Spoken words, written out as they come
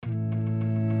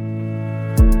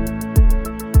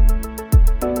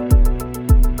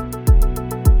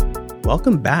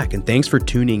Welcome back, and thanks for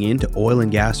tuning in to Oil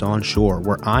and Gas Onshore,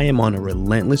 where I am on a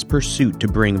relentless pursuit to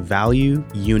bring value,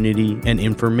 unity, and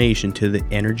information to the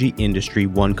energy industry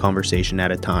one conversation at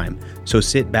a time. So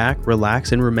sit back,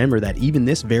 relax, and remember that even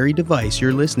this very device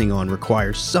you're listening on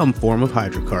requires some form of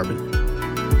hydrocarbon.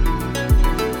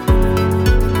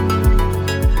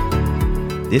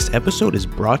 This episode is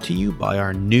brought to you by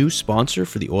our new sponsor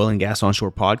for the Oil and Gas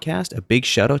Onshore podcast. A big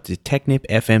shout out to Technip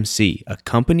FMC, a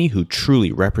company who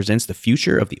truly represents the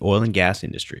future of the oil and gas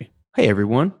industry. Hey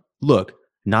everyone, look,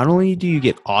 not only do you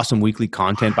get awesome weekly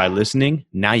content by listening,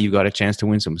 now you've got a chance to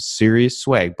win some serious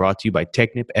swag brought to you by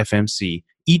Technip FMC.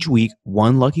 Each week,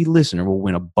 one lucky listener will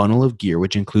win a bundle of gear,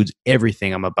 which includes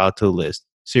everything I'm about to list.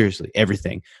 Seriously,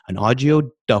 everything. An Audio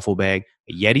duffel bag,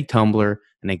 a Yeti tumbler,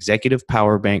 an executive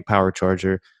power bank power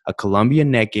charger, a Columbia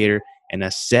neck gaiter, and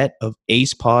a set of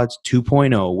Ace Pods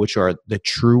 2.0, which are the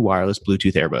true wireless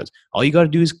Bluetooth earbuds. All you got to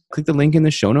do is click the link in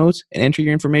the show notes and enter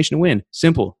your information to win.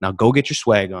 Simple. Now go get your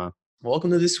swag on.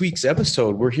 Welcome to this week's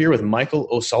episode. We're here with Michael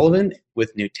O'Sullivan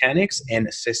with Nutanix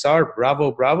and Cesar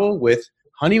Bravo with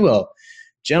Honeywell.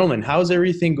 Gentlemen, how's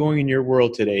everything going in your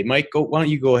world today? Mike, why don't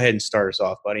you go ahead and start us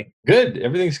off, buddy? Good.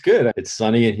 Everything's good. It's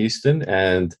sunny in Houston,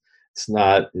 and it's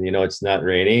not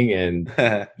raining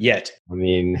and yet.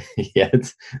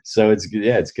 Yet. So it's good.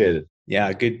 Yeah, it's good.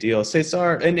 Yeah, good deal.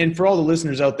 Cesar, and for all the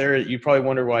listeners out there, you probably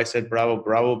wonder why I said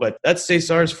Bravo, but that's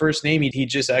Cesar's first name. He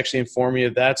just actually informed me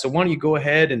of that. So why don't you go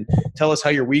ahead and tell us how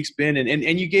your week's been?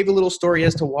 And you gave a little story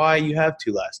as to why you have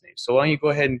two last names. So why don't you go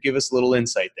ahead and give us a little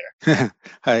insight there?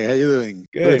 Hi, how you doing?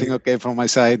 Good. Everything okay from my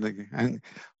side?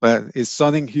 But it's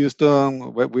sunny in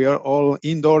Houston. We are all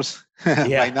indoors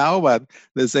right now, but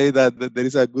they say that there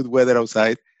is a good weather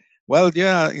outside. Well,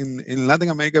 yeah, in Latin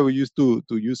America, we used to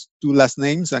use two last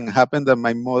names, and it happened that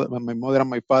my mother and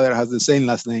my father has the same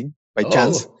last name by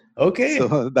chance. Okay.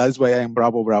 So that's why I am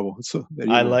Bravo. So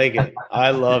I like it.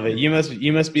 I love it. You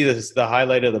must be the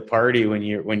highlight of the party when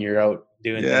you're out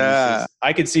doing things.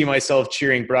 I could see myself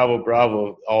cheering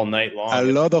Bravo all night long. A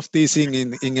lot of teasing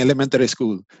in elementary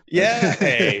school. Yeah.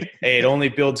 Hey, it only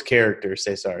builds character,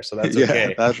 Cesar. So that's okay.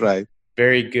 Yeah, that's right.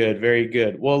 Very good. Very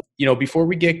good. Well, before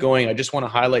we get going, I just want to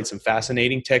highlight some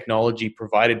fascinating technology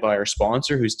provided by our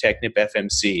sponsor, who's Technip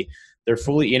FMC. Their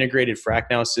fully integrated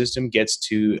FracNow system gets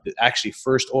to actually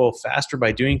first oil faster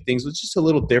by doing things just a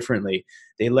little differently.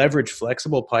 They leverage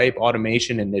flexible pipe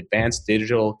automation and advanced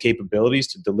digital capabilities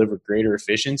to deliver greater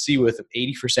efficiency with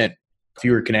 80%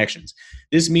 fewer connections.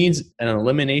 This means an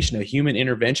elimination of human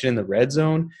intervention in the red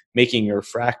zone, making your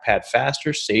frac pad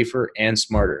faster, safer, and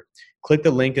smarter. Click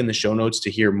the link in the show notes to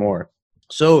hear more.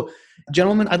 So,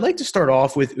 gentlemen, I'd like to start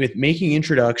off with making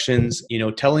introductions,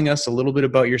 telling us a little bit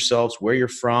about yourselves, where you're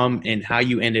from, and how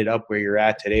you ended up where you're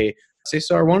at today.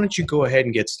 Cesar, why don't you go ahead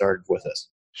and get started with us?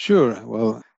 Sure.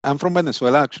 Well, I'm from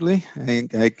Venezuela, actually.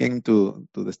 I came to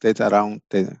the States around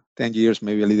 10 years,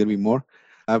 maybe a little bit more.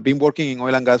 I've been working in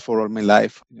oil and gas for all my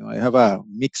life. I have a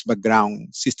mixed background,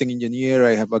 system engineer.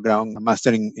 I have a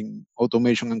master in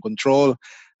automation and control,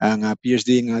 and a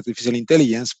PhD in artificial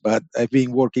intelligence. But I've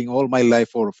been working all my life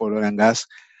for oil and gas,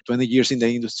 20 years in the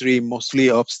industry, mostly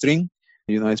upstream.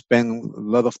 I spent a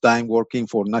lot of time working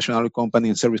for national company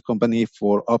and service company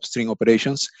for upstream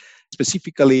operations,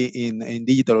 specifically in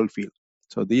digital oil field.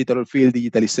 So digital oil field,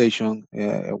 digitalization,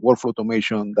 workflow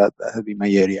automation, that has been my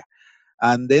area.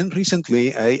 And then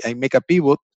recently, I make a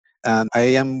pivot, and I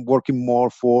am working more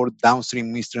for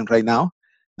downstream midstream right now.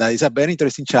 That is a very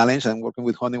interesting challenge. I'm working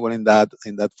with Honeywell in that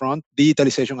front.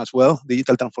 Digitalization as well,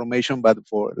 digital transformation, but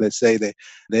for, let's say,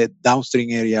 the downstream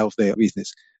area of the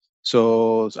business.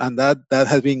 So, and that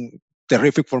has been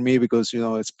terrific for me because,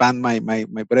 expand my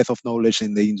breadth of knowledge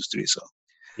in the industry. So,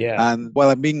 yeah. And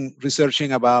I've been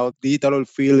researching about digital oil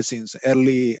field since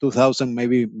early 2000,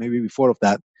 maybe before of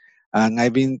that. And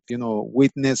I've been,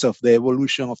 witness of the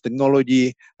evolution of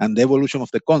technology and the evolution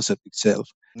of the concept itself.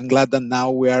 I'm glad that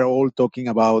now we are all talking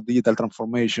about digital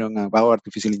transformation, about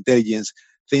artificial intelligence,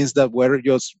 things that were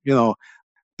just,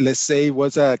 let's say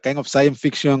was a kind of science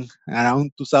fiction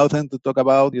around 2000 to talk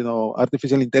about,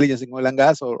 artificial intelligence in oil and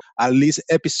gas, or at least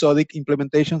episodic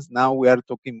implementations. Now we are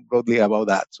talking broadly about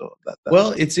that. So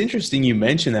well, it's interesting you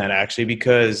mentioned that actually,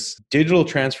 because digital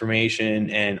transformation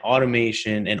and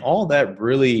automation and all that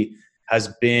really has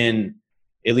been,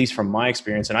 at least from my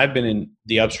experience, and I've been in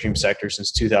the upstream sector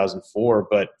since 2004,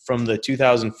 but from the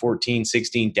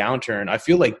 2014-16 downturn, I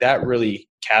feel like that really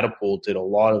catapulted a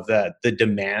lot of that, the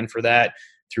demand for that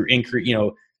through increase,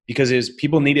 because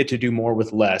people needed to do more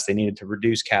with less. They needed to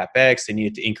reduce CapEx. They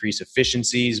needed to increase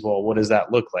efficiencies. Well, what does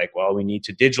that look like? Well, we need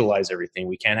to digitalize everything.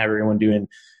 We can't have everyone doing,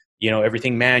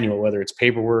 everything manual, whether it's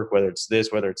paperwork, whether it's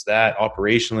this, whether it's that,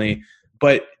 operationally.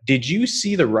 But did you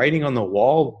see the writing on the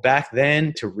wall back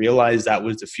then to realize that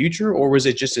was the future? Or was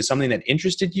it just something that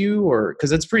interested you? Or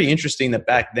because it's pretty interesting that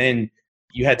back then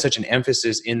you had such an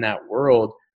emphasis in that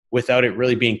world without it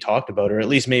really being talked about, or at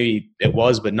least maybe it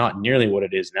was, but not nearly what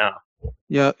it is now.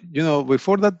 Yeah,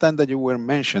 before that time that you were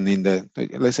mentioning,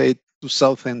 let's say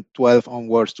 2012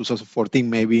 onwards, 2014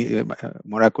 maybe,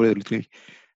 more accurately,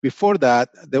 before that,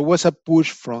 there was a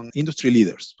push from industry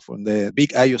leaders, from the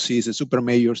big IOCs, the super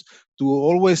majors, to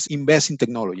always invest in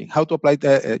technology, how to apply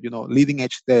the leading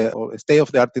edge or state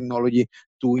of the art technology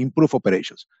to improve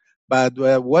operations. But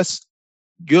was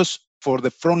just for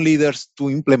the front leaders to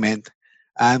implement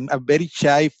and a very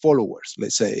shy followers,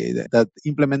 let's say, that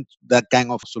implement that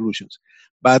kind of solutions.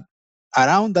 But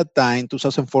around that time,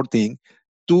 2014,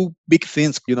 two big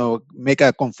things, make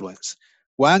a confluence.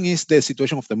 One is the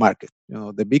situation of the market.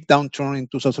 The big downturn in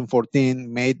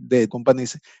 2014 made the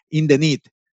companies in the need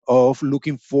of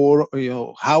looking for,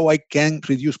 how I can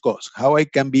reduce costs, how I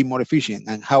can be more efficient,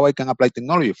 and how I can apply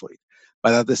technology for it.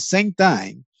 But at the same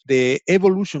time, the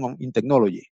evolution in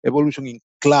technology, evolution in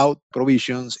cloud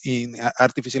provisions, in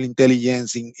artificial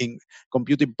intelligence, in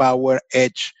computing power,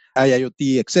 edge,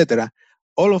 IoT, etc.,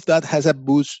 all of that has a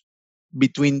boost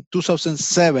between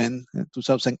 2007 and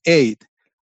 2008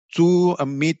 to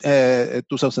mid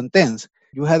 2010s.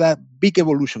 You had a big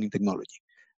evolution in technology.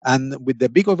 And with the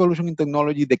big evolution in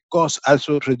technology, the cost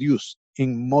also reduced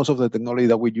in most of the technology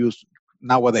that we use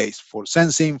nowadays for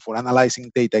sensing, for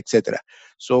analyzing data, etc.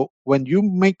 So when you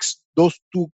mix those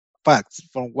two facts,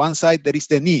 from one side, there is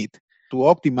the need to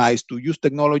optimize, to use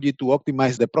technology to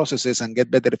optimize the processes and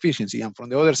get better efficiency. And from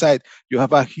the other side, you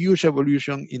have a huge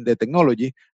evolution in the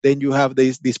technology. Then you have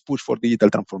this push for digital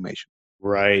transformation.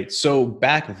 Right. So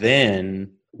back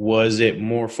then, was it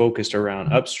more focused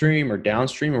around upstream or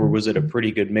downstream, or was it a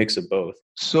pretty good mix of both?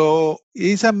 So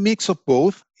it's a mix of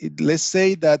both. Let's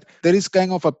say that there is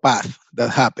kind of a path that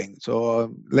happened.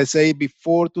 So let's say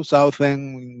before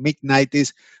 2000, mid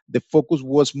 90s, the focus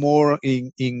was more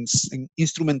in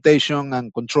instrumentation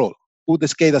and control. Put the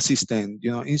SCADA system,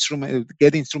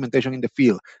 get instrumentation in the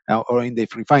field or in the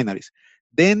refineries.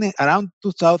 Then around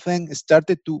 2000,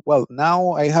 started to, well,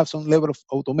 now I have some level of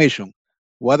automation.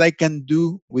 What I can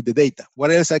do with the data,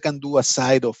 what else I can do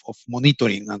aside of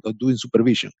monitoring and doing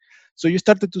supervision. So you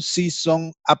started to see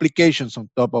some applications on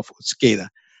top of SCADA.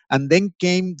 And then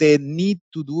came the need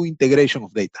to do integration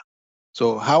of data.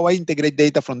 So how I integrate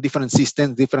data from different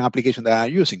systems, different applications that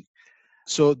I'm using.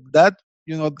 So that,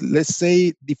 let's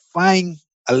say, define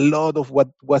a lot of what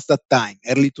was that time,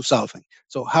 early 2000.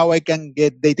 So how I can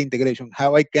get data integration,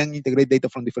 how I can integrate data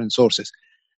from different sources.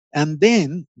 And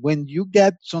then when you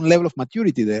get some level of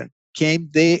maturity there, came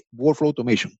the workflow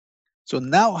automation. So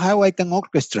now how I can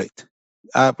orchestrate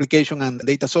application and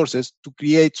data sources to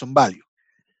create some value.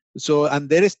 So, and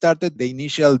there started the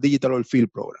initial digital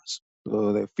Oilfield programs.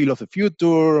 So the field of the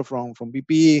future from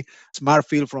BP, smart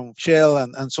field from Shell,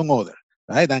 and some other,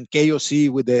 right? And KOC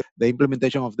with the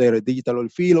implementation of their digital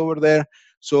Oilfield over there.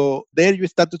 So there you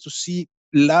started to see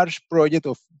large project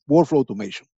of workflow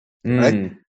automation,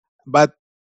 right? But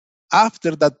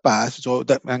after that passed,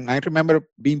 and I remember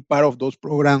being part of those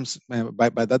programs by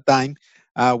that time,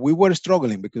 we were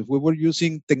struggling because we were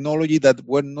using technology that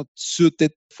were not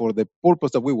suited for the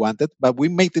purpose that we wanted, but we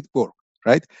made it work,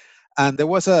 right? And there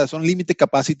was some limited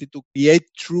capacity to create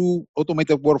true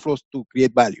automated workflows to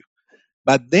create value.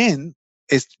 But then,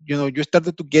 you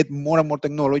started to get more and more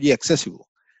technology accessible.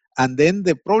 And then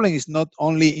the problem is not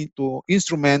only to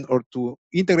instrument or to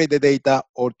integrate the data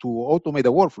or to automate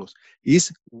the workflows,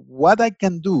 is what I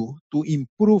can do to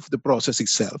improve the process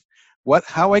itself,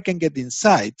 how I can get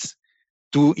insights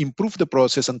to improve the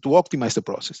process and to optimize the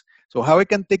process. So how I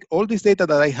can take all this data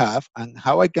that I have and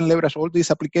how I can leverage all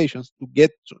these applications to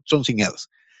get something else.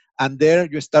 And there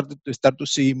you started to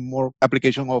see more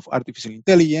application of artificial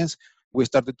intelligence. We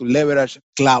started to leverage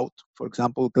cloud, for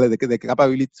example, the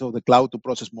capabilities of the cloud to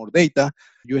process more data.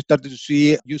 You started to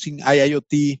see using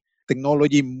IoT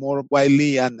technology more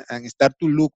widely and start to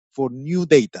look for new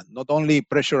data, not only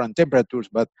pressure and temperatures,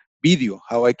 but video,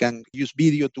 how I can use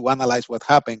video to analyze what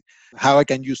happened, how I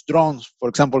can use drones, for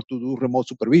example, to do remote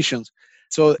supervisions.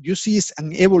 So you see it's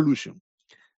an evolution.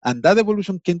 And that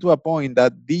evolution came to a point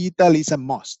that digital is a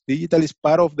must. Digital is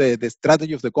part of the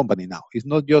strategy of the company now. It's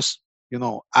not just,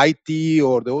 IT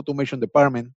or the automation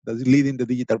department that is leading the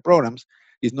digital programs.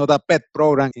 It's not a pet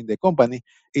program in the company.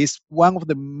 It's one of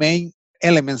the main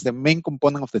elements, the main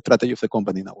component of the strategy of the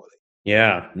company nowadays.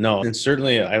 Yeah, no, and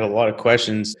certainly I have a lot of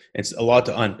questions. It's a lot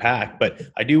to unpack, but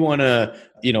I do want to,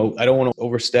 I don't want to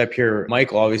overstep here.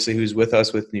 Michael, obviously, who's with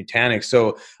us with Nutanix.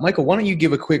 So, Michael, why don't you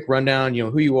give a quick rundown,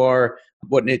 who you are,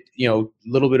 a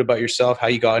little bit about yourself, how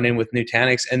you got in with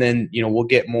Nutanix, and then, we'll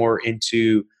get more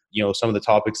into, some of the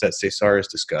topics that Cesar has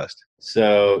discussed.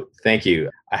 So thank you.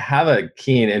 I have a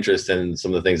keen interest in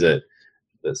some of the things that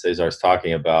Cesar is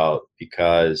talking about,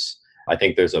 because I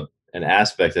think there's an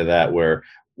aspect of that where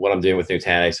what I'm doing with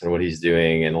Nutanix and what he's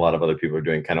doing and a lot of other people are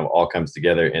doing kind of all comes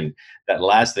together. And that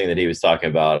last thing that he was talking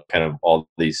about, kind of all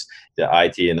these, the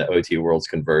IT and the OT worlds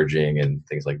converging and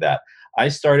things like that. I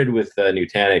started with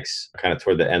Nutanix kind of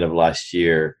toward the end of last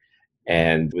year.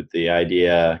 And with the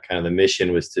idea, kind of the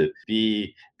mission was to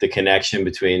be the connection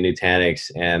between Nutanix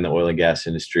and the oil and gas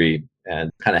industry and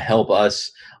kind of help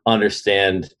us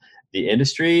understand the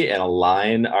industry and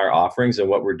align our offerings and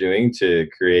what we're doing to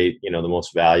create, the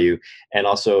most value, and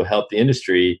also help the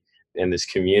industry and this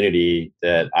community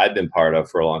that I've been part of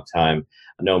for a long time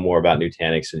know more about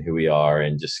Nutanix and who we are,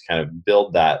 and just kind of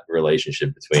build that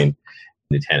relationship between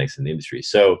Nutanix and the industry.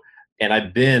 So, and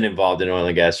I've been involved in oil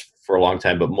and gas for a long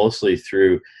time, but mostly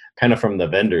through kind of from the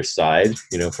vendor side,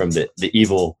 from the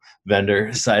evil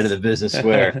vendor side of the business,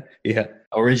 where yeah,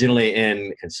 originally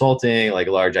in consulting, like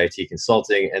large IT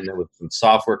consulting, and then with some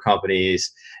software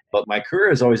companies. But my career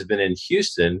has always been in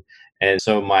Houston. And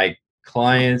so my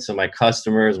clients and my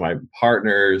customers, my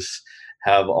partners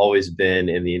have always been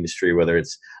in the industry, whether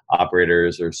it's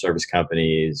operators or service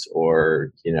companies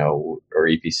or, or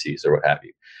EPCs or what have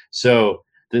you. So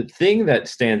the thing that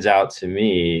stands out to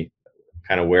me,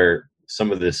 kind of where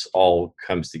some of this all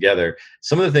comes together,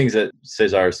 some of the things that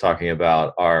Cesar is talking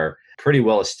about are pretty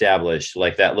well established.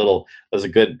 Like that was a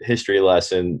good history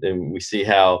lesson. And we see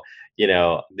how,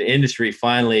 the industry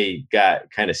finally got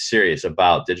kind of serious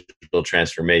about digital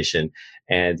transformation.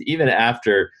 And even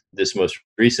after this most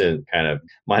recent kind of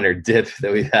minor dip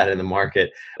that we've had in the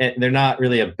market, and they're not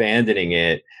really abandoning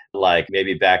it like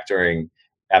maybe back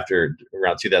after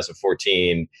around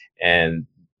 2014, and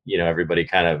everybody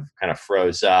kind of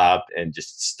froze up and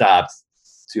just stopped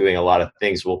doing a lot of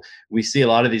things. Well, we see a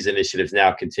lot of these initiatives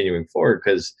now continuing forward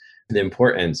because the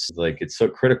importance, like, it's so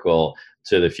critical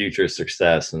to the future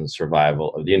success and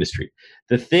survival of the industry.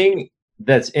 The thing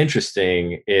that's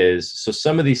interesting is, so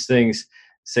some of these things,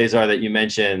 Cesar, that you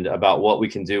mentioned about what we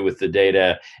can do with the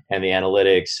data and the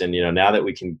analytics, and now that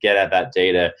we can get at that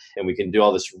data and we can do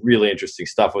all this really interesting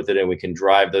stuff with it, and we can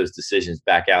drive those decisions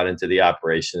back out into the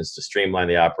operations to streamline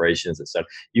the operations, etc.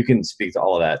 You can speak to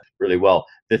all of that really well.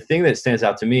 The thing that stands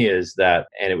out to me is that,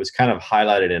 and it was kind of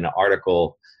highlighted in an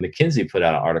article, McKinsey put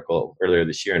out an article earlier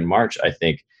this year in March, I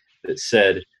think, that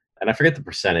said, and I forget the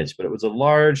percentage, but it was a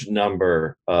large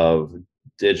number of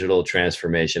digital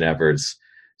transformation efforts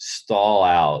stall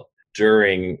out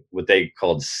during what they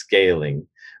called scaling,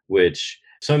 which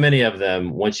so many of them,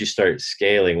 once you start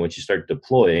scaling, once you start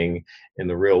deploying in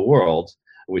the real world,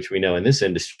 which we know in this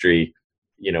industry,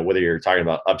 whether you're talking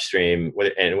about upstream,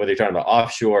 whether you're talking about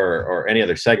offshore or any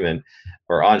other segment,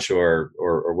 or onshore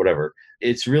or whatever,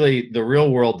 it's really the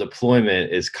real world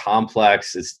deployment is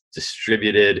complex. It's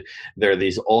distributed. There are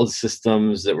these old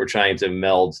systems that we're trying to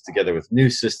meld together with new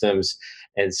systems.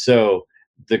 And so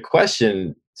the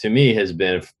question to me has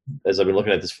been, as I've been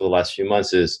looking at this for the last few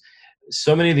months, is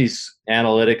so many of these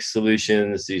analytics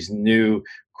solutions, these new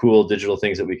cool digital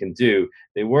things that we can do,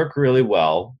 they work really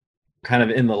well kind of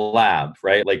in the lab,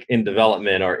 right? Like in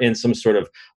development or in some sort of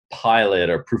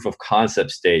pilot or proof of concept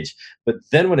stage. But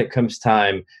then when it comes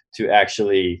time to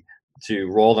actually to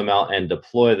roll them out and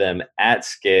deploy them at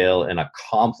scale in a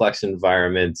complex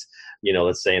environment,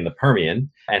 let's say in the Permian,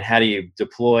 and how do you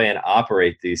deploy and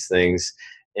operate these things?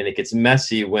 And it gets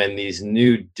messy when these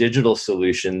new digital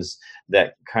solutions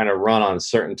that kind of run on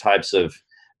certain types of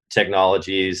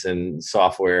technologies and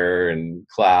software and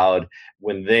cloud,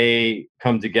 when they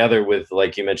come together with,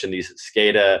 like you mentioned, these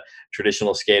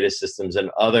traditional SCADA systems and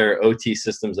other OT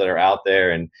systems that are out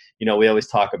there. And, we always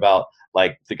talk about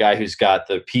like the guy who's got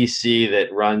the PC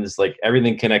that runs, like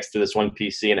everything connects to this one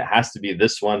PC and it has to be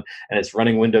this one, and it's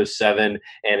running Windows 7,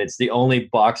 and it's the only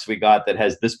box we got that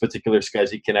has this particular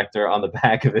SCSI connector on the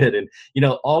back of it. And,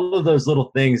 all of those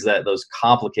little things, those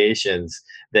complications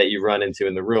that you run into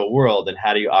in the real world, and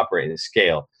how do you operate in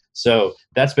scale? So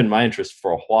that's been my interest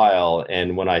for a while.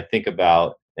 And when I think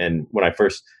about, and when I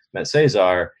first met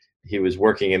Cesar, he was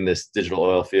working in this digital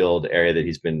oil field area that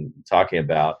he's been talking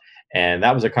about. And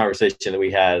that was a conversation that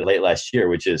we had late last year,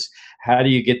 which is, how do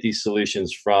you get these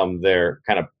solutions from their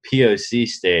kind of POC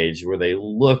stage, where they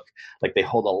look like they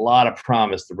hold a lot of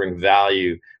promise to bring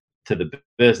value to the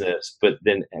business, but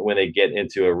then when they get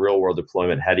into a real world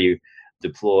deployment, how do you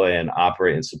deploy and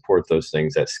operate and support those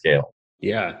things at scale?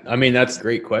 Yeah, I mean, that's a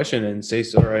great question. And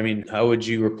Cesar, I mean, how would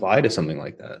you reply to something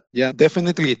like that? Yeah,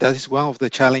 definitely. That is one of the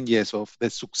challenges of the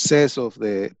success of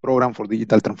the program for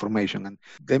digital transformation. And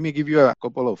let me give you a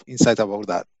couple of insights about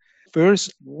that.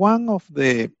 First, one of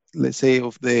the, let's say,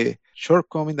 of the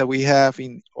shortcomings that we have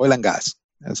in oil and gas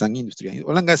as an industry.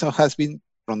 Oil and gas has been,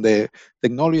 from the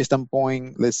technology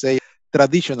standpoint, let's say,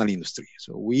 traditional industry.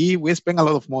 So we spend a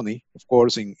lot of money, of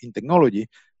course, in technology,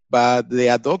 but the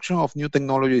adoption of new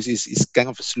technologies is kind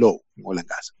of slow in oil and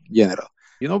gas in general.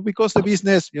 Because the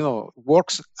business,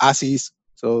 works as is.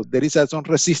 So there is some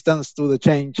resistance to the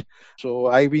change. So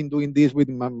I've been doing this with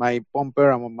my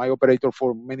pumper and my operator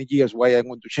for many years. Why I'm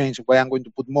going to change? Why I'm going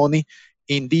to put money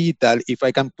in digital if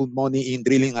I can put money in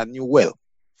drilling a new well,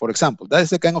 for example. That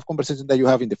is the kind of conversation that you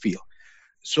have in the field.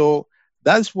 So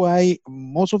that's why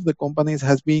most of the companies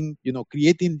has been,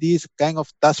 creating this kind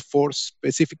of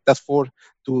specific task force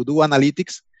to do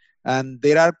analytics. And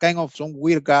there are kind of some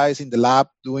weird guys in the lab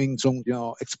doing some,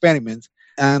 experiments.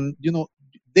 And,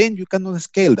 then you cannot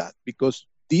scale that because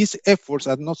these efforts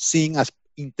are not seen as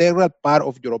integral part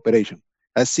of your operation,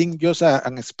 as seen just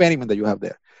an experiment that you have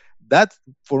there. That,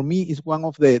 for me, is one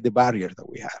of the barriers that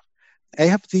we have. I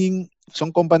have seen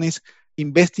some companies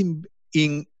investing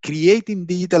in creating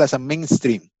digital as a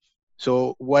mainstream.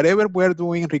 So whatever we're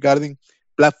doing regarding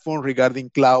platform, regarding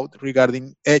cloud,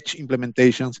 regarding edge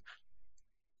implementations,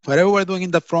 whatever we're doing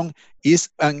in the front is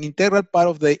an integral part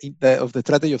of the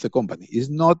strategy of the company. It's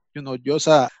not, just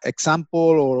an example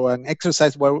or an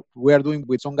exercise where we are doing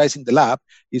with some guys in the lab.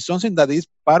 It's something that is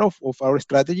part of our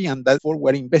strategy, and therefore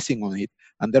we're investing on it.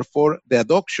 And therefore the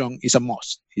adoption is a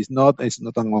must. It's not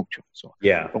an option. So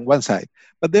Yeah. from one side.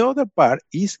 But the other part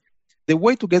is the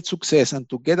way to get success and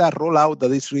to get a rollout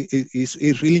that is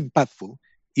really impactful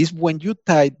is when you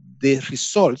tie the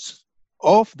results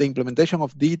of the implementation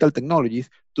of digital technologies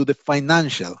to the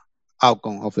financial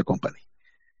outcome of the company.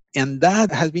 And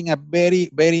that has been a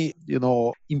very, very,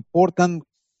 important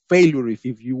failure, if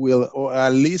you will, or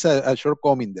at least a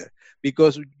shortcoming there.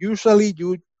 Because usually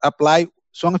you apply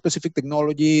some specific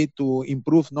technology to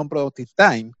improve non-productive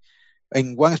time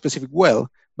in one specific well,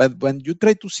 but when you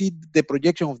try to see the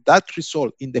projection of that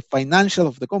result in the financial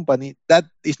of the company, that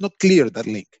is not clear, that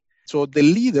link. So the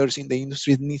leaders in the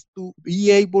industry need to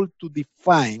be able to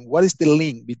define what is the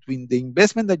link between the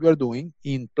investment that you are doing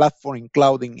in platform, in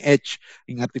cloud, in edge,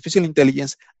 in artificial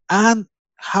intelligence, and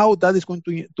how that is going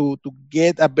to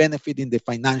get a benefit in the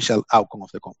financial outcome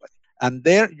of the company. And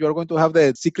there you're going to have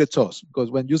the secret sauce, because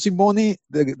when you see money,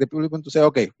 the people are going to say,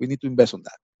 okay, we need to invest on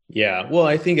that. Yeah. Well,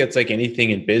 I think it's like anything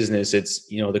in business. It's,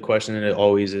 the question that it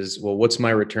always is, well, what's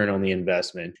my return on the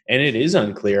investment? And it is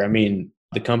unclear. I mean,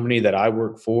 the company that I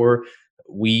work for,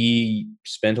 we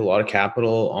spent a lot of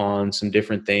capital on some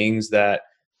different things that,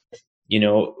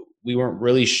 we weren't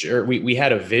really sure. We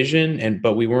had a vision,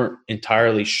 but we weren't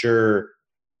entirely sure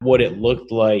what it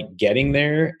looked like getting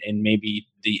there, and maybe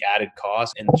the added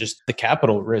cost and just the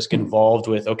capital risk involved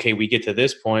with, okay, we get to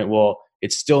this point. Well,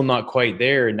 it's still not quite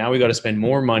there. And now we got to spend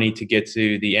more money to get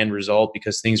to the end result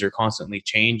because things are constantly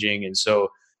changing. And so,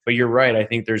 but you're right. I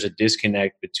think there's a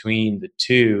disconnect between the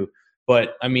two.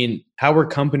 But I mean, how are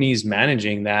companies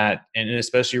managing that? And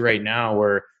especially right now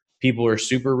where people are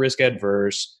super risk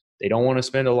adverse, they don't want to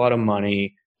spend a lot of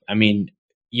money. I mean,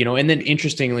 and then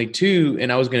interestingly too,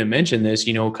 and I was going to mention this,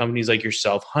 companies like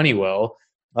yourself, Honeywell,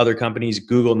 other companies,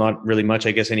 Google, not really much,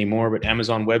 I guess, anymore, but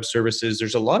Amazon Web Services,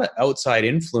 there's a lot of outside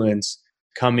influence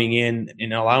coming in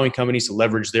and allowing companies to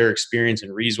leverage their experience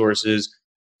and resources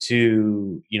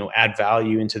to, add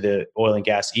value into the oil and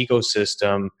gas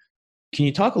ecosystem. Can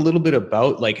you talk a little bit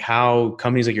about like how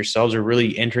companies like yourselves are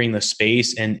really entering the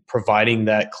space and providing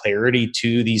that clarity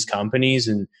to these companies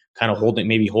and kind of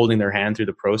holding their hand through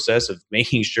the process of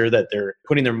making sure that they're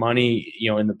putting their money,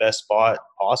 in the best spot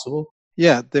possible?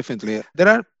 Yeah, definitely. There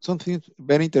are some things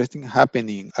very interesting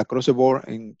happening across the board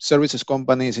in services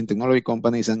companies, in technology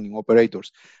companies, and in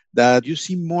operators, that you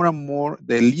see more and more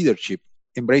the leadership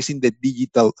embracing the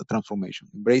digital transformation,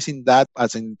 embracing that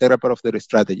as an integral part of their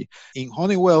strategy. In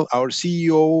Honeywell, our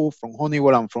CEO from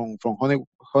Honeywell and from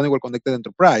Honeywell Connected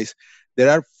Enterprise, they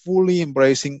are fully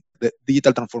embracing the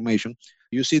digital transformation.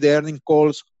 You see the earning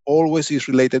calls always is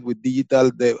related with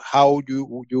digital, how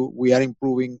we are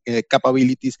improving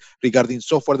capabilities regarding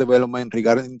software development,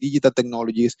 regarding digital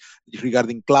technologies,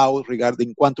 regarding cloud,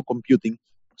 regarding quantum computing.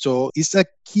 So it's a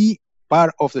key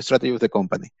part of the strategy of the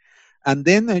company. And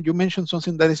then you mentioned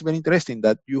something that is very interesting,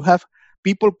 that you have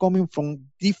people coming from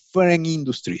different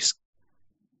industries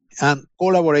and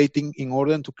collaborating in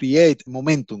order to create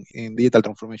momentum in digital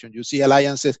transformation. You see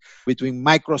alliances between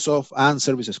Microsoft and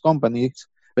services companies,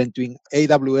 between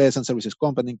AWS and services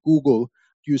company, Google,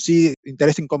 You see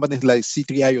interesting companies like C3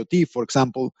 IoT, for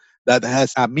example, that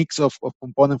has a mix of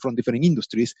components from different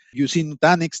industries. You see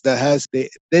Nutanix that has the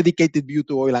dedicated view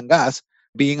to oil and gas,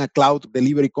 being a cloud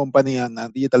delivery company and a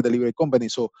digital delivery company.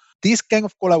 So these kind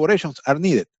of collaborations are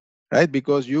needed, right?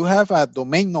 Because you have a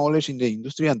domain knowledge in the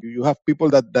industry and you have people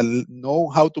that know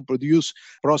how to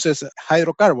process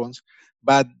hydrocarbons,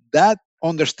 but that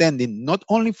understanding, not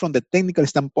only from the technical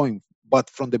standpoint, but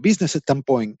from the business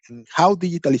standpoint and how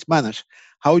digital is managed,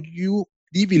 how you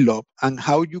develop and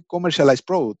how you commercialize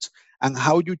products and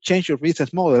how you change your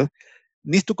business model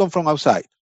needs to come from outside.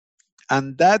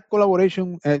 And that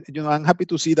collaboration, I'm happy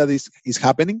to see that is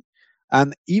happening.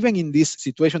 And even in this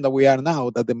situation that we are now,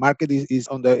 that the market is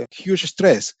under huge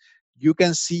stress, you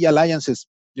can see alliances,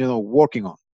 working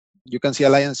on. You can see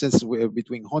alliances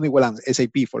between Honeywell and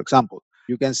SAP, for example.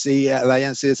 You can see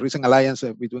recent alliance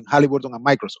between Halliburton and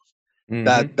Microsoft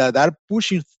that are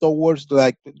pushing towards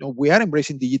we are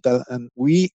embracing digital and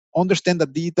we understand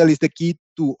that digital is the key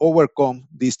to overcome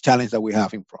this challenge that we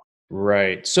have in front.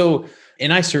 Right. So,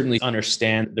 and I certainly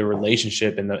understand the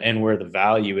relationship and where the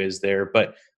value is there,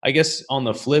 but I guess on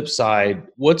the flip side,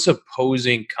 what's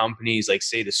opposing companies like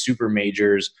say the super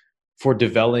majors for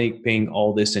developing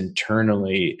all this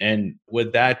internally? And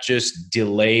would that just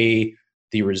delay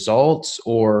the results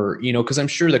or, because I'm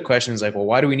sure the question is like, well,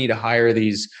 why do we need to hire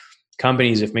these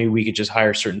companies if maybe we could just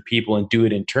hire certain people and do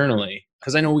it internally?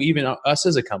 Because I know even us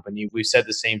as a company, we've said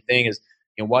the same thing is,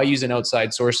 why use an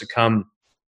outside source to come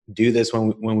do this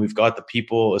when we've got the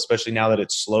people, especially now that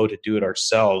it's slow to do it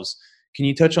ourselves. Can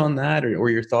you touch on that or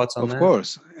your thoughts on that? Of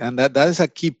course. And that is a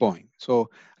key point. So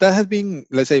that has been,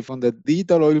 let's say, from the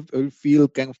digital oil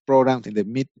field kind of programs in the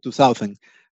mid 2000s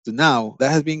to now, that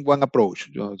has been one approach.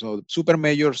 So super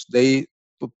majors, they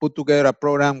put together a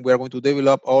program. We are going to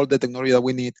develop all the technology that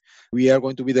we need. We are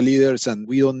going to be the leaders and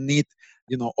we don't need,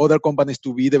 other companies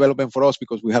to be developing for us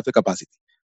because we have the capacity.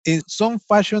 In some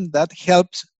fashion, that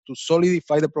helps to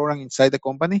solidify the program inside the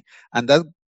company and that,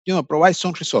 provides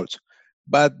some results.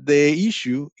 But the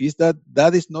issue is that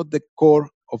is not the core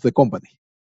of the company,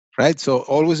 right? So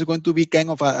always going to be kind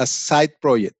of a side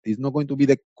project. It's not going to be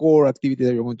the core activity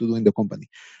that you're going to do in the company.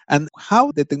 And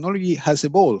how the technology has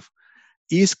evolved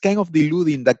is kind of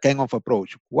diluting that kind of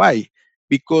approach. Why?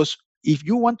 Because if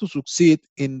you want to succeed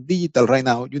in digital right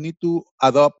now, you need to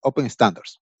adopt open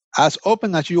standards. As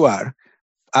open as you are,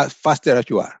 as faster as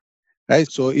you are. Right.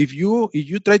 So if you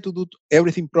try to do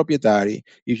everything proprietary,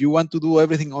 if you want to do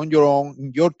everything on your own,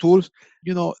 in your tools,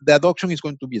 the adoption is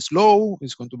going to be slow,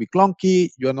 it's going to be clunky,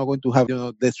 you're not going to have,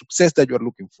 the success that you're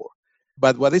looking for.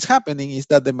 But what is happening is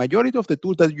that the majority of the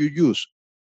tools that you use,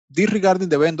 disregarding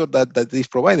the vendor that is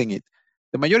providing it,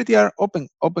 the majority are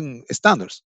open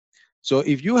standards. So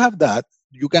if you have that,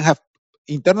 you can have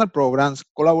internal programs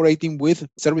collaborating with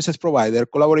services provider,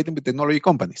 collaborating with technology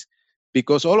companies,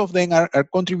 because all of them are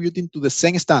contributing to the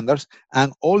same standards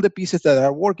and all the pieces that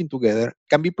are working together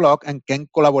can be plugged and can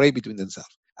collaborate between themselves.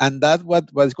 And that's what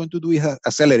it's going to do is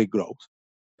accelerate growth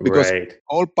because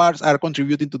all parts are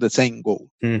contributing to the same goal.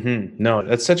 No,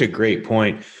 that's such a great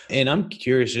point. And I'm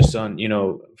curious just on,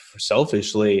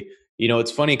 selfishly,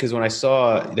 it's funny because when I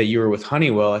saw that you were with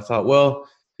Honeywell, I thought, well,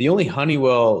 the only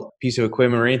Honeywell piece of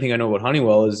equipment or anything I know about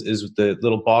Honeywell is the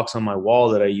little box on my wall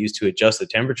that I use to adjust the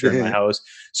temperature in my house.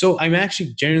 So I'm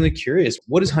actually genuinely curious,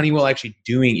 what is Honeywell actually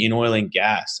doing in oil and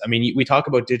gas? I mean, we talk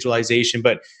about digitalization,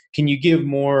 but can you give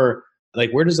more,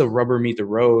 like where does the rubber meet the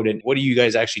road and what are you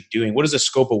guys actually doing? What does the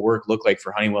scope of work look like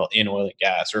for Honeywell in oil and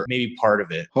gas or maybe part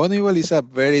of it? Honeywell is a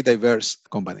very diverse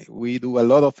company. We do a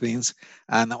lot of things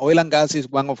and oil and gas is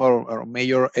one of our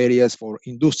major areas for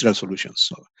industrial solutions.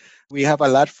 So we have a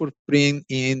large footprint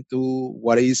into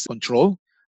what is control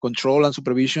and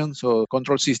supervision. So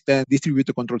control system,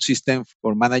 distributed control system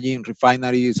for managing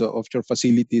refineries, offshore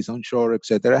facilities, onshore,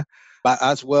 etc. But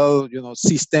as well,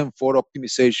 system for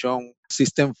optimization,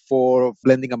 system for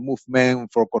blending and movement,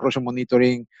 for corrosion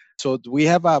monitoring. So we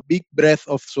have a big breadth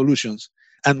of solutions.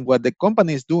 And what the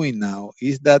company is doing now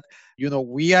is that,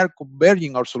 we are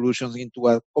converging our solutions into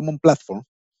a common platform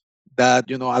that,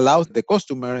 allows the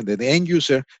customer, the end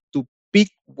user to pick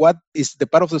what is the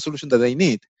part of the solution that they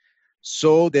need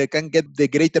so they can get the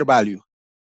greater value,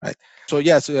 right? So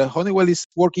yes, Honeywell is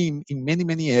working in many,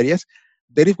 many areas.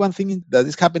 There is one thing that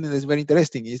is happening that is very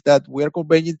interesting is that we are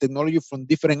converging technology from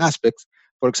different aspects.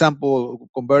 For example,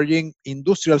 converging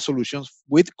industrial solutions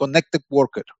with connected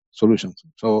worker solutions.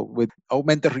 So with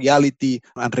augmented reality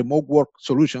and remote work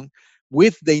solution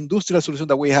with the industrial solution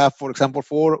that we have, for example,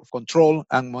 for control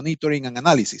and monitoring and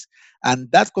analysis. And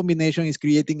that combination is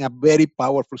creating a very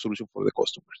powerful solution for the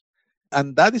customers.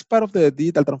 And that is part of the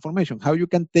digital transformation, how you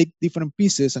can take different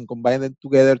pieces and combine them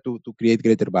together to create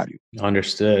greater value.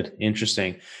 Understood.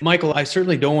 Interesting. Michael, I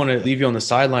certainly don't want to leave you on the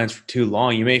sidelines for too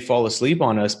long. You may fall asleep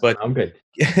on us, but I'm good.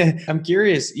 I'm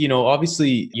curious,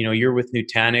 obviously, you're with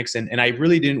Nutanix, and I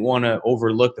really didn't want to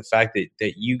overlook the fact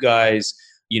that you guys,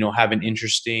 have an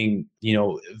interesting,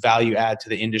 value add to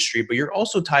the industry, but you're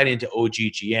also tied into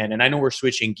OGGN. And I know we're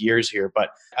switching gears here, but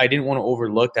I didn't want to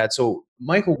overlook that. So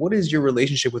Michael, what is your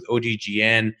relationship with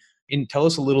OGGN? And tell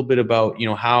us a little bit about,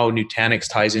 how Nutanix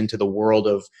ties into the world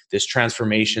of this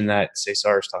transformation that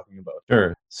Cesar is talking about.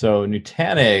 Sure. So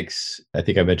Nutanix, I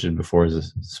think I mentioned before, is a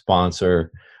sponsor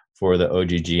for the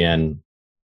OGGN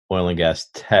Oil and Gas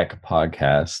Tech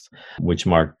podcast, which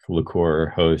Mark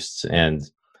LaCour hosts. And,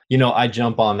 I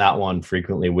jump on that one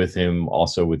frequently with him,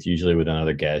 also usually with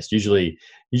another guest, usually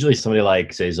somebody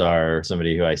like Cesar,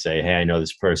 somebody who I say, hey, I know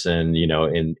this person,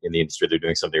 in the industry, they're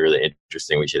doing something really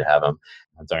interesting. We should have them.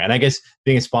 I'm sorry. And I guess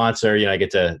being a sponsor, I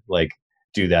get to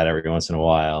do that every once in a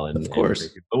while. And of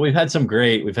course, but we've had some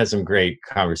great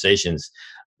conversations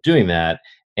doing that.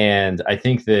 And I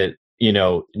think that,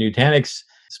 Nutanix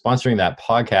sponsoring that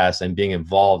podcast and being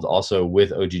involved also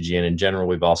with OGGN in general,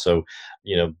 we've also,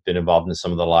 been involved in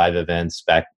some of the live events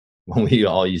back when we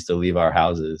all used to leave our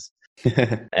houses.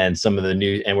 And some of the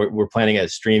new, and we're planning a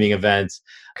streaming event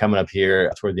coming up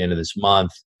here toward the end of this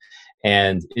month.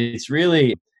 And it's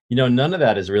really, none of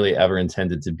that is really ever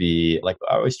intended to be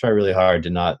I always try really hard to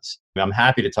not, I'm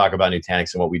happy to talk about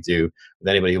Nutanix and what we do with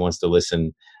anybody who wants to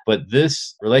listen. But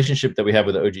this relationship that we have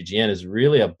with OGGN is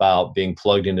really about being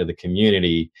plugged into the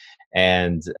community.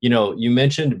 And, you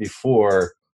mentioned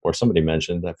before, or somebody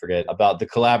mentioned, I forget, about the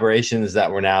collaborations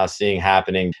that we're now seeing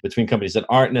happening between companies that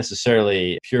aren't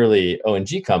necessarily purely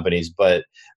O&G companies, but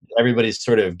everybody's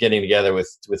sort of getting together with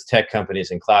tech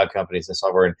companies and cloud companies and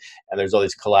software, and there's all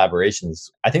these collaborations.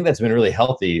 I think that's been really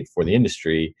healthy for the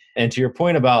industry. And to your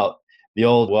point about the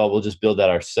old, well, we'll just build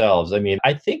that ourselves. I mean,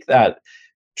 I think that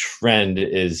trend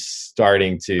is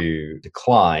starting to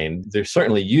decline. There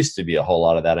certainly used to be a whole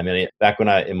lot of that. I mean, back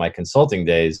in my consulting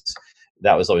days,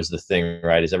 that was always the thing,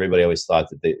 right? Is everybody always thought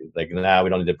that we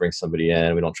don't need to bring somebody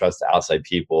in. We don't trust the outside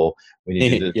people. We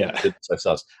need to do this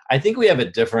ourselves. I think we have a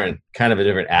different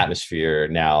atmosphere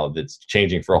now that's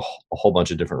changing for a whole bunch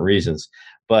of different reasons.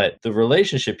 But the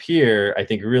relationship here, I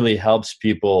think, really helps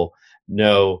people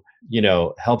know,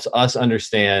 helps us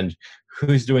understand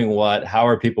who's doing what, how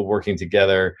are people working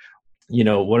together,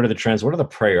 what are the trends, what are the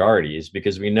priorities?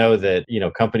 Because we know that,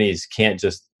 companies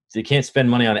they can't spend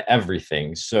money on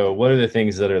everything. So what are the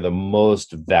things that are the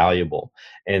most valuable?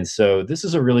 And so this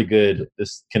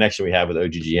connection we have with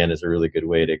OGGN is a really good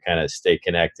way to kind of stay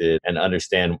connected and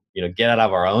understand, get out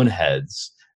of our own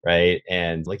heads, right?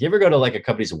 And you ever go to a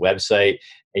company's website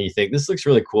and you think this looks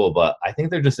really cool, but I think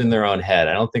they're just in their own head.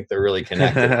 I don't think they're really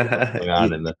connected to what's going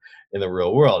on in the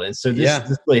real world. And so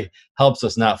this really helps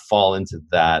us not fall into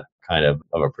that kind of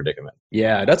a predicament.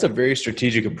 Yeah, that's a very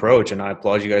strategic approach, and I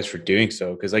applaud you guys for doing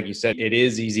so, because like you said, it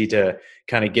is easy to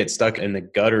kind of get stuck in the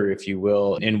gutter, if you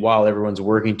will, and while everyone's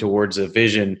working towards a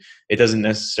vision, it doesn't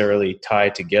necessarily tie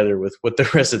together with what the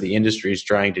rest of the industry is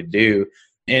trying to do,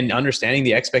 and understanding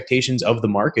the expectations of the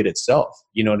market itself,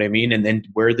 you know what I mean, and then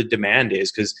where the demand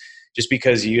is, because just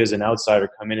because you as an outsider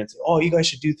come in and say, oh, you guys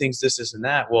should do things this and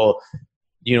that, well,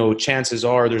 chances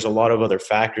are there's a lot of other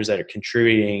factors that are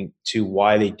contributing to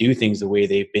why they do things the way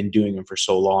they've been doing them for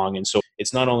so long. And so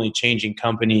it's not only changing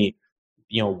company,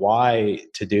 why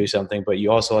to do something, but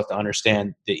you also have to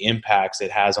understand the impacts it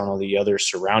has on all the other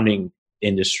surrounding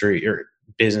industry or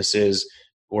businesses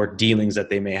or dealings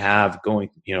that they may have going,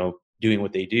 doing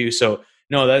what they do. So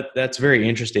no, that's very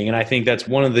interesting. And I think that's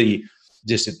one of the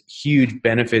just huge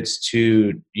benefits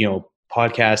to,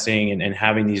 podcasting and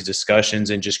having these discussions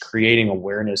and just creating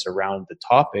awareness around the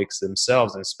topics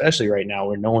themselves. And especially right now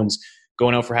where no one's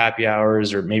going out for happy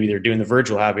hours, or maybe they're doing the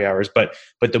virtual happy hours, but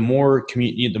the more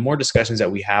the more discussions that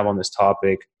we have on this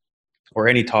topic, or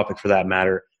any topic for that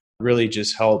matter, really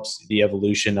just helps the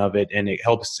evolution of it, and it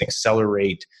helps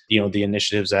accelerate, the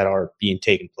initiatives that are being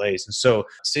taken place. And so,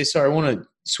 Cesar, I want to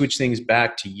switch things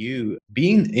back to you.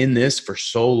 Being in this for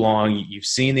so long, you've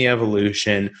seen the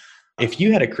evolution. If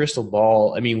you had a crystal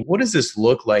ball, I mean, what does this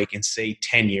look like in, say,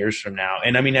 10 years from now?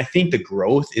 And I mean, I think the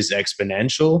growth is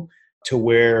exponential to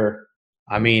where,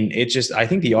 I mean, I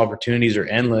think the opportunities are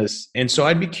endless. And so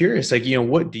I'd be curious,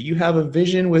 what do you have a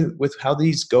vision with how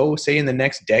these go, say, in the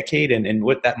next decade, and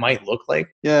what that might look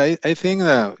like? Yeah, I think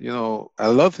that,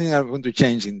 a lot of things are going to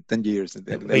change in 10 years.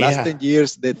 The last 10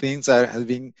 years, the things have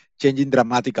been changing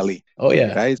dramatically. Oh,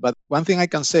 yeah. Right. But one thing I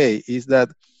can say is that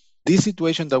This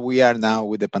situation that we are now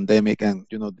with the pandemic and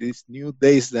these new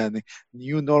days, that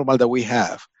new normal that we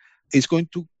have, is going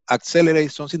to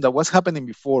accelerate something that was happening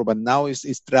before, but now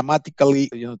is dramatically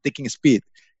taking speed.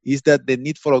 Is that the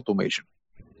need for automation,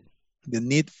 the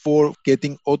need for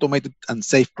getting automated and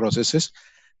safe processes,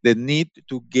 the need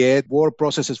to get work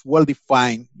processes well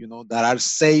defined, that are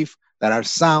safe, that are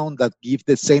sound, that give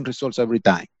the same results every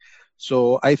time.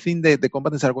 So I think that the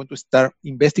companies are going to start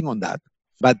investing on that.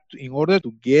 But in order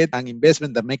to get an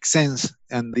investment that makes sense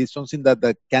and is something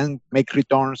that can make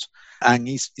returns and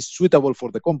is suitable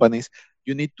for the companies,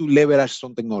 you need to leverage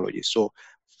some technology. So,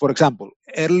 for example,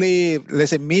 early,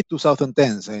 let's say mid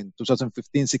 2010s, in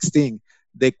 2015, 16,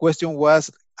 the question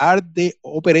was, are the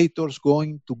operators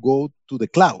going to go to the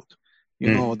cloud?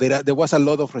 There was a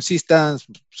lot of resistance.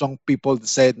 Some people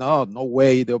said, no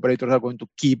way, the operators are going to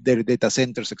keep their data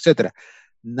centers, etc.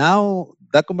 Now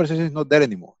that conversation is not there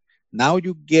anymore. Now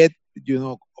you get,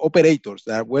 operators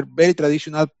that were very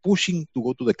traditional pushing to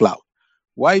go to the cloud.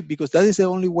 Why? Because that is the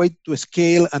only way to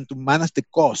scale and to manage the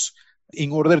cost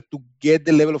in order to get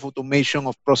the level of automation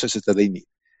of processes that they need.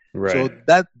 Right. So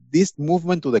that this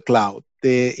movement to the cloud,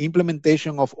 the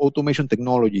implementation of automation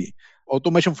technology,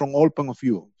 automation from all point of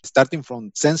view, starting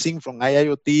from sensing, from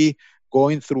IIoT,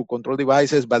 going through control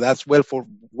devices, but as well for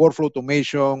workflow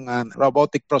automation and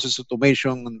robotic process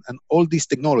automation and all these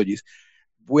technologies,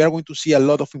 we are going to see a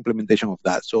lot of implementation of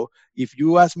that. So if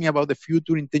you ask me about the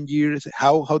future in 10 years,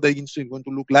 how the industry is going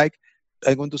to look like,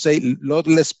 I'm going to say a lot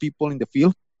less people in the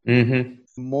field,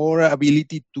 more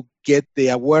ability to get the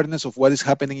awareness of what is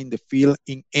happening in the field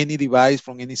in any device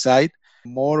from any side,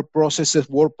 more processes,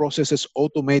 work processes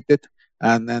automated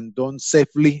and done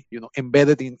safely,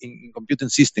 embedded in computing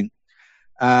system,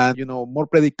 and more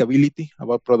predictability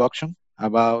about production,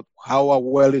 about how a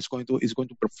well is going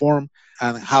to perform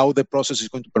and how the process is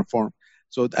going to perform.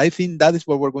 So I think that is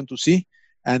what we're going to see.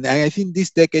 And I think this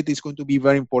decade is going to be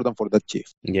very important for that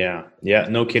shift. Yeah,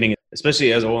 no kidding.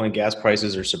 Especially as oil and gas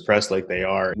prices are suppressed like they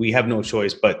are, we have no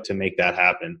choice but to make that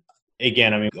happen.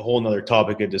 Again, I mean, a whole nother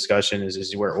topic of discussion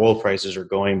is where oil prices are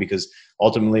going, because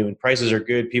ultimately when prices are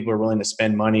good, people are willing to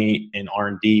spend money in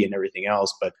R&D and everything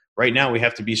else. But right now we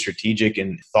have to be strategic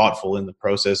and thoughtful in the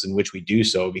process in which we do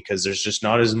so, because there's just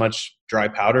not as much dry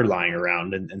powder lying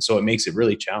around. And so it makes it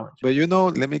really challenging. But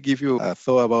let me give you a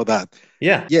thought about that.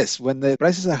 Yeah. Yes, when the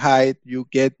prices are high, you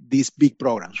get these big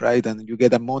programs, right? And you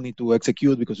get the money to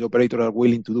execute because the operators are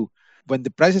willing to do. When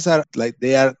the prices are like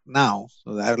they are now,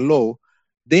 so they are low,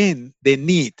 then they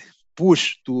need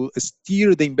push to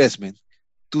steer the investment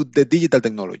to the digital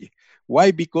technology.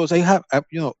 Why? Because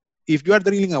if you are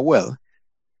drilling a well,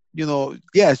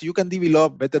 yes, you can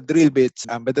develop better drill bits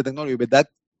and better technology, but that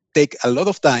take a lot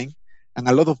of time and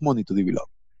a lot of money to develop.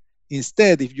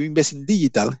 Instead, if you invest in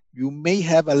digital, you may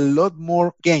have a lot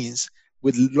more gains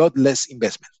with a lot less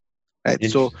investment.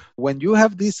 Right. So when you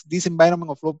have this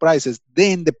environment of low prices,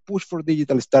 then the push for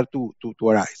digital start to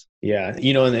arise. Yeah,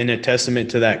 and a testament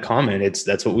to that comment,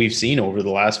 that's what we've seen over the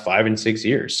last 5 and 6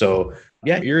 years. So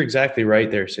yeah, you're exactly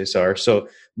right there, Cesar. So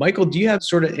Michael, do you have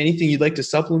sort of anything you'd like to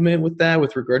supplement with that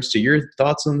with regards to your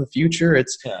thoughts on the future?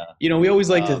 It's we always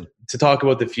like to talk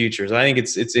about the futures. I think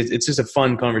it's just a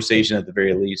fun conversation at the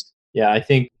very least. Yeah, I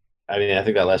think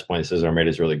that last point Cesar made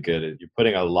is really good. You're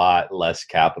putting a lot less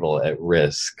capital at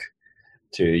risk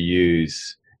to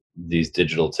use these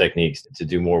digital techniques to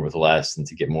do more with less and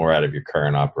to get more out of your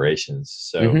current operations.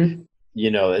 So,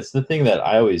 it's the thing that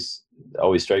I always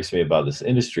strikes me about this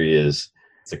industry is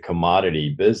it's a commodity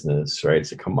business, right?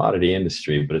 It's a commodity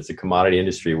industry, but it's a commodity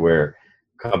industry where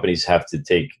companies have to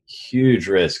take huge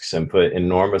risks and put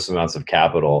enormous amounts of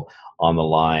capital on the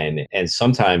line, and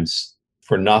sometimes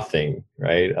for nothing,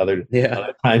 right? Other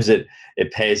times it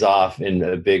pays off in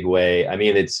a big way. I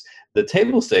mean, the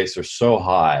table stakes are so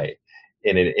high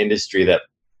in an industry that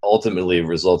ultimately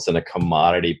results in a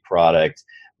commodity product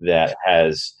that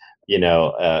has,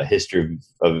 a history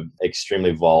of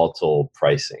extremely volatile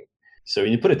pricing. So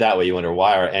when you put it that way, you wonder,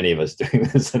 why are any of us doing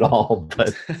this at all?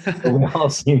 But we all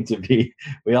seem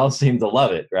to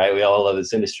love it, right? We all love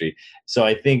this industry. So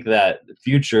I think that the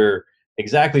future,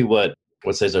 exactly what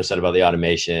Cesar said about the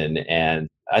automation, and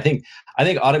I think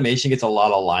automation gets a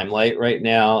lot of limelight right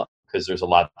now because there's a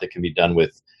lot that can be done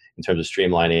with in terms of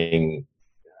streamlining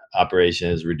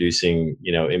operations, reducing,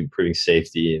 improving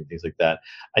safety and things like that.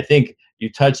 I think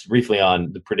you touched briefly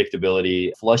on the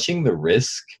predictability, flushing the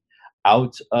risk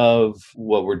out of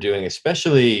what we're doing,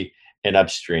 especially in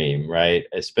upstream, right?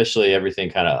 Especially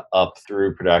everything kind of up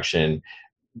through production.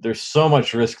 there's so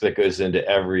much risk that goes into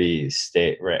every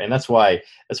state, right? And that's why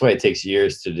it takes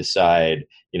years to decide,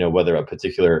 whether a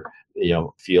particular,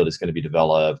 field is going to be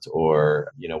developed,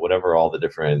 or, whatever all the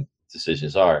different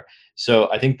decisions are.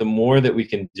 So I think the more that we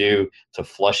can do to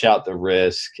flush out the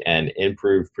risk and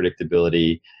improve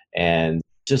predictability, and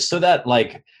just so that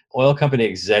like oil company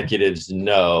executives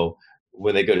know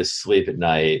when they go to sleep at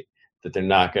night that they're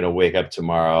not going to wake up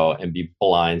tomorrow and be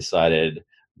blindsided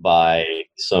by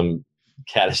some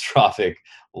catastrophic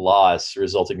loss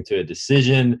resulting to a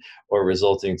decision, or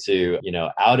resulting to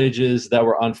outages that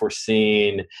were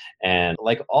unforeseen, and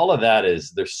like all of that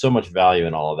there's so much value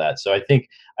in all of that. So I think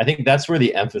that's where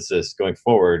the emphasis going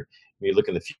forward, when you look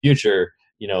in the future,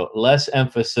 less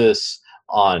emphasis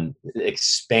on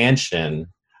expansion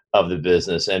of the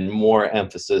business and more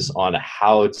emphasis on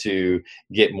how to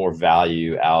get more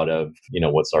value out of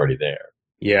what's already there.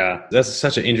 Yeah, that's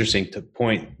such an interesting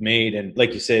point made. And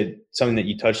like you said, something that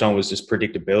you touched on was just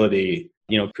predictability.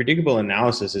 Predictable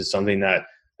analysis is something that,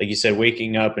 like you said,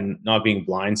 waking up and not being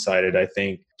blindsided, I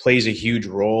think, plays a huge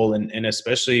role. And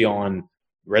especially on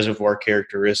reservoir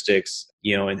characteristics,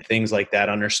 and things like that,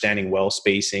 understanding well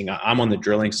spacing. I'm on the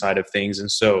drilling side of things.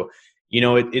 And so,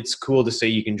 it's cool to say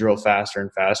you can drill faster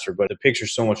and faster, but the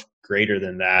picture's so much greater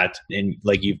than that. And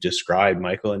like you've described,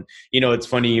 Michael, and, it's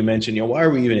funny you mentioned, why are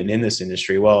we even in this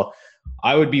industry? Well,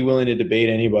 I would be willing to debate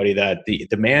anybody that the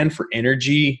demand for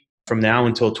energy from now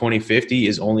until 2050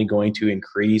 is only going to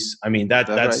increase. I mean,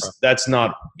 that's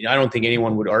not, I don't think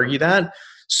anyone would argue that.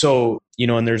 So,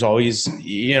 and there's always,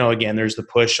 again, there's the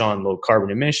push on low carbon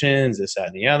emissions, this, that,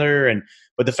 and the other.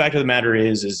 But the fact of the matter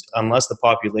is unless the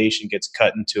population gets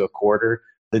cut into a quarter,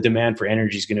 the demand for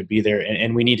energy is going to be there.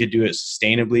 And we need to do it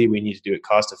sustainably. We need to do it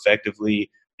cost effectively.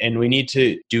 And we need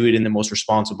to do it in the most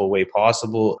responsible way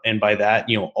possible. And by that,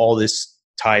 all this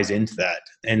ties into that.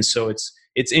 And so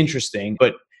it's interesting.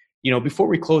 But, before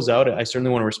we close out, I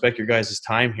certainly want to respect your guys'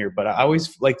 time here, but I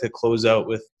always like to close out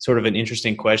with sort of an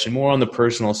interesting question, more on the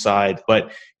personal side.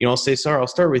 But, Cesar, I'll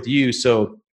start with you.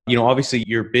 So, obviously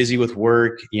you're busy with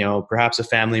work, perhaps a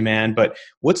family man, but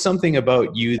what's something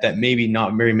about you that maybe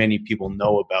not very many people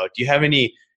know about? Do you have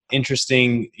any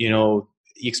interesting,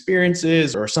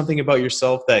 experiences or something about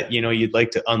yourself that, you'd like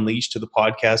to unleash to the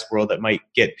podcast world that might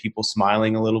get people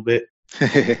smiling a little bit?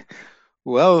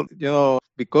 Well,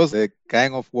 because the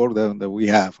kind of work that we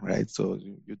have, right? So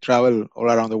you travel all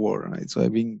around the world, right? So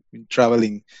I've been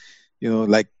traveling,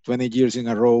 like 20 years in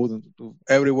a row to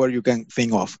everywhere you can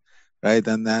think of, right?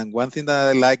 And then one thing that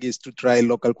I like is to try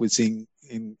local cuisine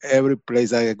in every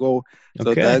place I go.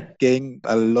 So that gained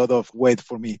a lot of weight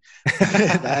for me.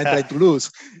 I try to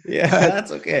lose. Yeah,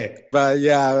 that's okay. But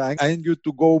yeah, I need you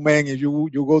to go, man. If you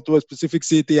go to a specific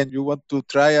city and you want to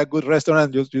try a good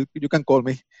restaurant, you can call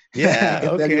me. Yeah, I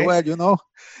can tell you, well,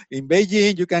 in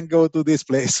Beijing, you can go to this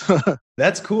place.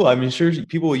 That's cool. I mean, sure,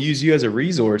 people will use you as a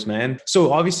resource, man.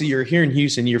 So obviously you're here in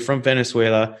Houston, you're from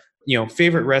Venezuela,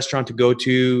 favorite restaurant to go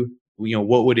to,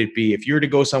 what would it be? If you were to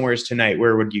go somewhere tonight,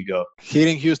 where would you go? Here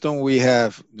in Houston, we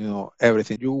have,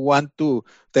 everything. You want to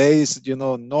taste,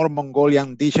 North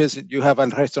Mongolian dishes, you have a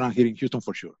restaurant here in Houston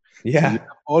for sure. Yeah. So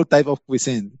all type of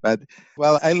cuisine. But,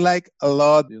 well, I like a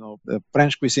lot, the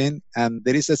French cuisine. And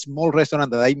there is a small restaurant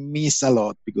that I miss a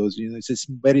lot because, it's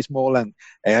very small and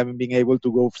I haven't been able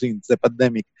to go since the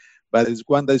pandemic. But it's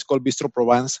one that is called Bistro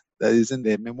Provence that is in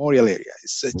the Memorial area.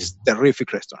 It's such a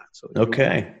terrific restaurant. So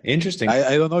okay, interesting.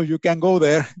 I don't know if you can go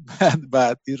there,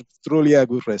 but it's truly a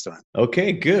good restaurant.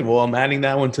 Okay, good. Well, I'm adding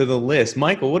that one to the list.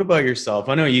 Michael, what about yourself?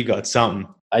 I know you got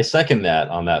something. I second that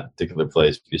on that particular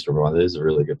place, Bistro Provence. It is a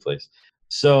really good place.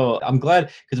 So I'm glad,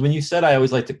 because when you said I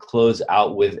always like to close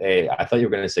out with I thought you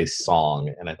were going to say song,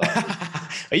 and I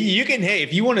thought you can. Hey,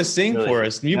 if you want to sing really? For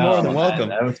us, you're more than welcome.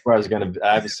 That's where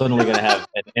I was suddenly going to have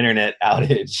an internet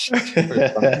outage.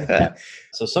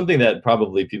 So something that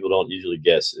probably people don't usually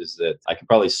guess is that I can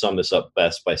probably sum this up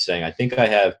best by saying I think I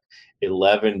have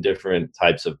 11 different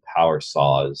types of power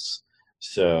saws.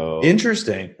 So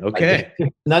interesting. Okay.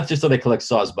 Not just that I collect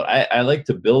saws, but I like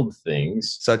to build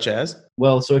things. Such as?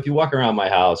 Well, so if you walk around my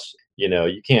house,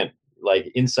 you can't,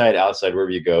 like inside, outside, wherever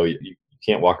you go, you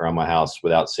can't walk around my house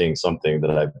without seeing something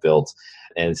that I've built.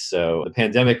 And so the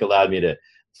pandemic allowed me to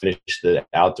finish the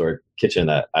outdoor kitchen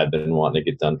that I've been wanting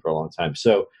to get done for a long time.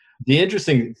 So the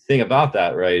interesting thing about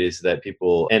that, right, is that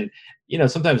people, and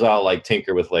sometimes I'll like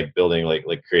tinker with like building, like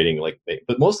creating,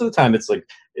 but most of the time it's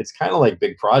kind of like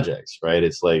big projects, right?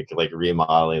 It's like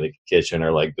remodeling the kitchen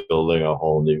or like building a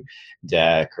whole new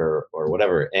deck or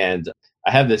whatever. And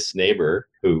I have this neighbor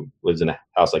who lives in a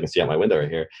house I can see out my window right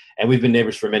here, and we've been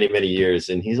neighbors for many, many years.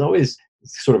 And he's always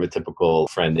sort of a typical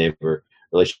friend-neighbor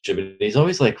relationship, and he's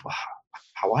always like, wow,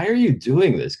 why are you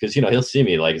doing this? Because, he'll see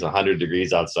me like it's 100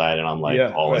 degrees outside and I'm like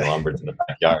hauling lumber to the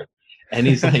backyard. And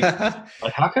he's like,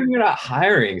 how come you're not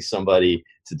hiring somebody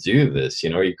to do this?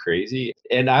 Are you crazy?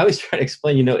 And I always try to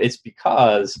explain, it's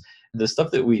because the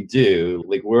stuff that we do,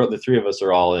 like the three of us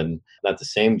are all in not the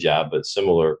same job, but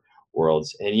similar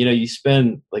worlds. And, you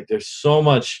spend like, there's so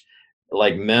much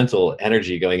like mental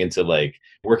energy going into like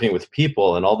working with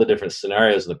people and all the different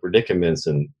scenarios and the predicaments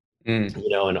and, and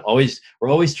we're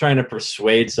always trying to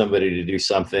persuade somebody to do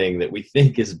something that we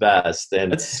think is best.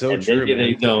 And that's so and true. Maybe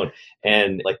they don't.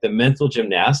 And like the mental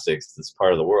gymnastics that's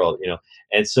part of the world,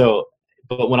 And so,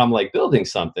 but when I'm like building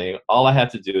something, all I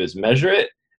have to do is measure it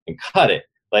and cut it.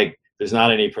 Like there's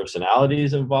not any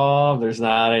personalities involved. There's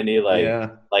not any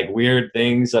like weird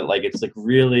things that like, it's like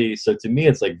really, so to me,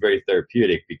 it's like very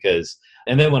therapeutic because,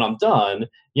 and then when I'm done,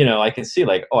 I can see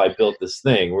like, oh, I built this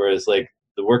thing. Whereas like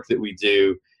the work that we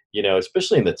do,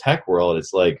 especially in the tech world,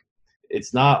 it's like,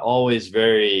 it's not always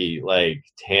very like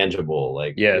tangible.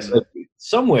 Like yes,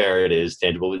 somewhere it is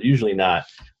tangible, but usually not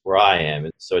where I am.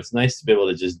 And so it's nice to be able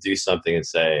to just do something and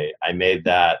say, I made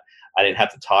that. I didn't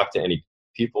have to talk to any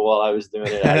people while I was doing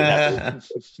it. I didn't have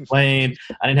to explain.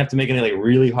 I didn't have to make any like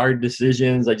really hard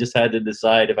decisions. I just had to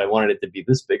decide if I wanted it to be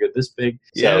this big or this big.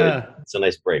 So it's a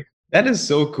nice break. That is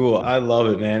so cool. I love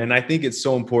it, man. And I think it's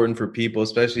so important for people,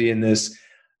 especially in this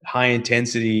high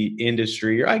intensity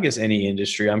industry, or I guess any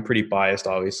industry. I'm pretty biased,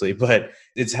 obviously, but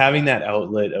it's having that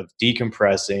outlet of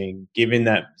decompressing, giving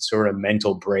that sort of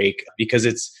mental break, because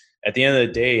it's at the end of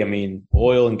the day, I mean,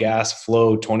 oil and gas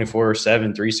flow 24/7,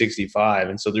 365.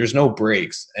 And so there's no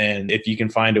breaks. And if you can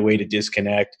find a way to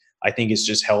disconnect, I think it's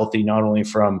just healthy, not only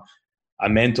from a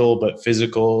mental, but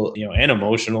physical, and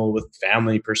emotional with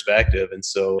family perspective. And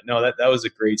so, no, that was a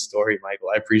great story, Michael.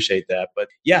 I appreciate that. But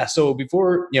yeah, so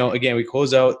before, again, we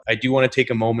close out, I do want to take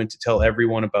a moment to tell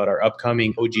everyone about our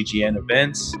upcoming OGGN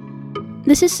events.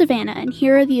 This is Savannah, and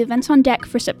here are the events on deck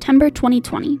for September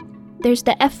 2020. There's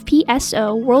the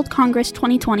FPSO World Congress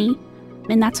 2020,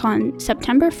 and that's on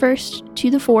September 1st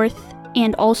to the 4th,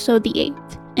 and also the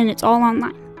 8th, and it's all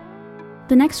online.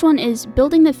 The next one is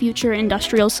Building the Future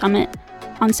Industrial Summit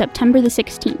on September the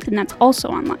 16th, and that's also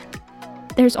online.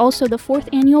 There's also the 4th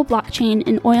Annual Blockchain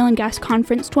and Oil and Gas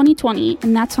Conference 2020,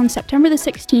 and that's on September the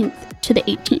 16th to the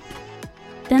 18th.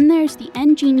 Then there's the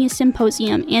NGenius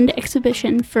Symposium and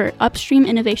Exhibition for Upstream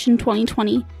Innovation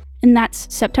 2020, and that's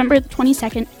September the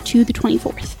 22nd to the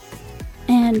 24th.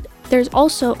 And there's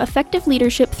also Effective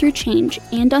Leadership Through Change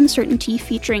and Uncertainty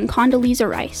featuring Condoleezza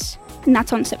Rice, and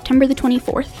that's on September the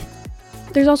 24th.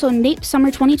 There's also NAPE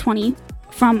Summer 2020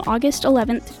 from August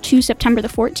 11th to September the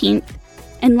 14th.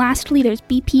 And lastly, there's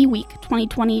BP Week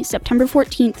 2020, September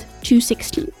 14th to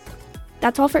 16th.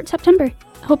 That's all for September.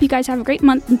 I hope you guys have a great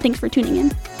month, and thanks for tuning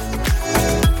in.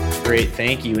 Great,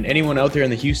 thank you. And anyone out there in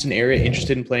the Houston area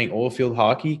interested in playing Oilfield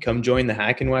hockey, come join the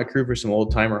Hack and Whack crew for some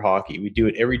old-timer hockey. We do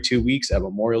it every 2 weeks at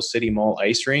Memorial City Mall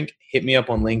Ice Rink. Hit me up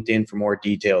on LinkedIn for more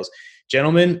details.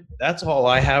 Gentlemen, that's all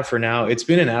I have for now. It's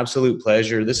been an absolute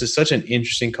pleasure. This is such an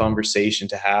interesting conversation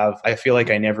to have. I feel like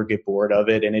I never get bored of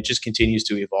it, and it just continues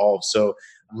to evolve. So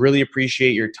really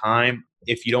appreciate your time.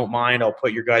 If you don't mind, I'll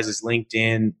put your guys'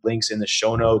 LinkedIn links in the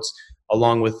show notes,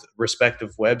 along with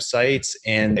respective websites.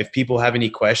 And if people have any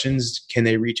questions, can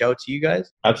they reach out to you guys?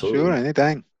 Absolutely. Sure,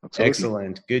 anytime. Absolutely.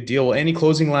 Excellent. Good deal. Well, any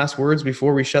closing last words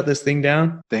before we shut this thing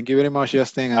down? Thank you very much,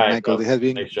 Justin and Michael. It has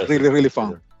been really, really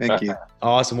fun. Thank you.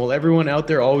 Awesome. Well, everyone out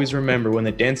there, always remember, when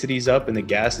the density's up and the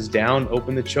gas is down,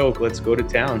 open the choke. Let's go to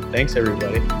town. Thanks,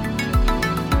 everybody.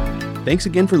 Thanks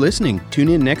again for listening. Tune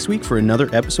in next week for another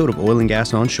episode of Oil and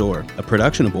Gas Onshore, a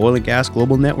production of Oil and Gas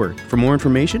Global Network. For more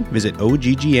information, visit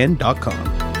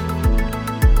oggn.com.